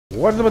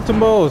What's up,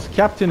 Atumbos?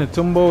 Captain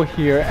Atumbo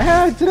here,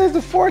 and today's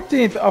the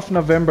 14th of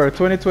November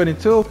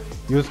 2022.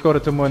 Use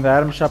code Atumbo in the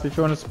item shop if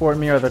you want to support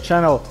me or the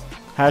channel.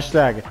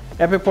 Hashtag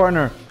Epic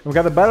Partner. We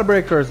got the Battle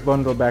Breakers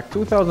bundle back,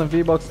 2,000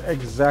 V-Bucks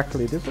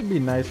exactly. This would be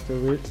nice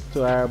to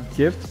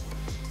gift.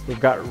 We've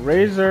got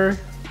Razor,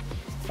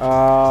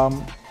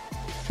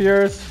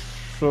 Fierce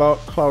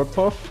Cloud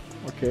Puff,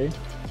 okay.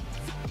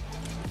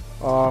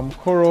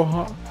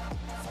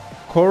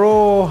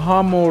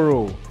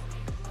 Korohamoro.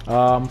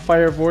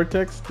 Fire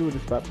Vortex, dude,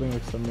 this battling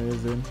looks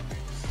amazing.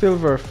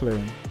 Silver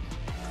Flame.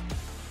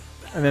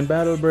 And then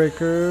Battle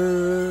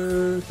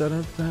Breaker.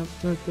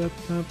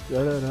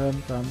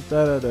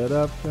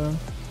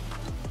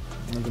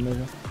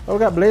 Oh, we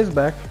got Blaze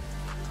back.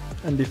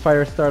 And the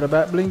Fire Starter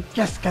Bat Blink.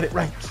 Yes, got it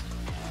right.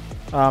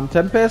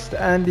 Tempest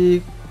and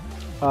the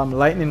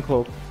Lightning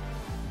Cloak.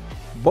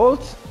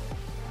 Bolt.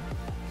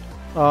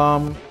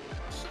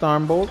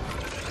 Storm Bolt.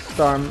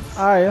 Storm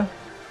Eye.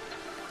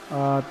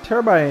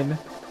 Turbine.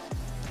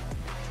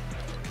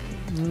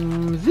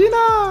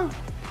 Xena.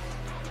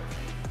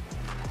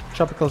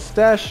 Tropical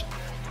Stash.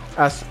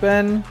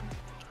 Aspen.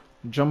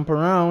 Jump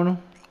Around.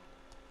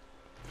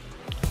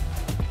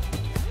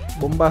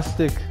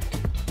 Bombastic.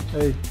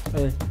 Hey,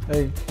 hey,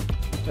 hey,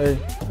 hey,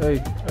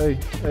 hey, hey,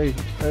 hey,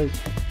 hey.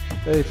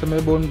 Hey, so me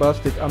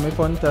bombastic, I'm a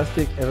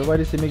fantastic.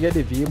 Everybody see me get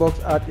the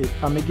V-Bucks at it.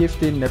 I'm a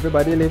gifting,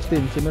 everybody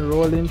lifting. See me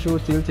rolling through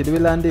till we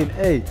landing.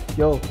 Hey,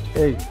 yo,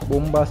 hey,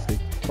 bombastic,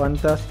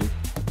 fantastic.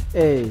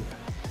 Hey,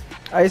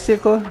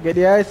 icicle, get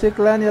the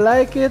icicle and you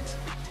like it.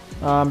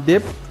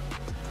 Dip.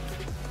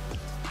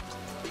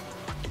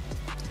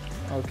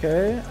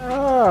 Okay.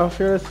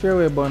 Fearless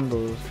Fairway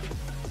bundles.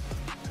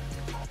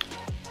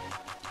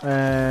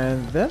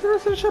 And then the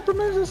rest of the shop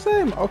remains the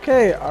same.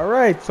 Okay,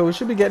 alright. So we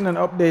should be getting an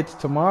update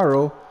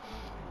tomorrow.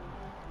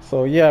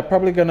 So yeah,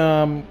 probably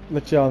gonna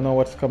let y'all know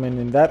what's coming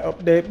in that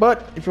update.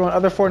 But if you want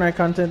other Fortnite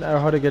content or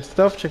how to get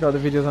stuff, check out the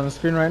videos on the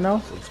screen right now.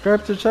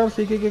 Subscribe to the channel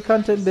so you can get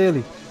content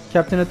daily.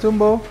 Captain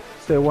Atumbo,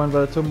 stay one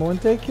by Atumbo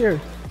and take care.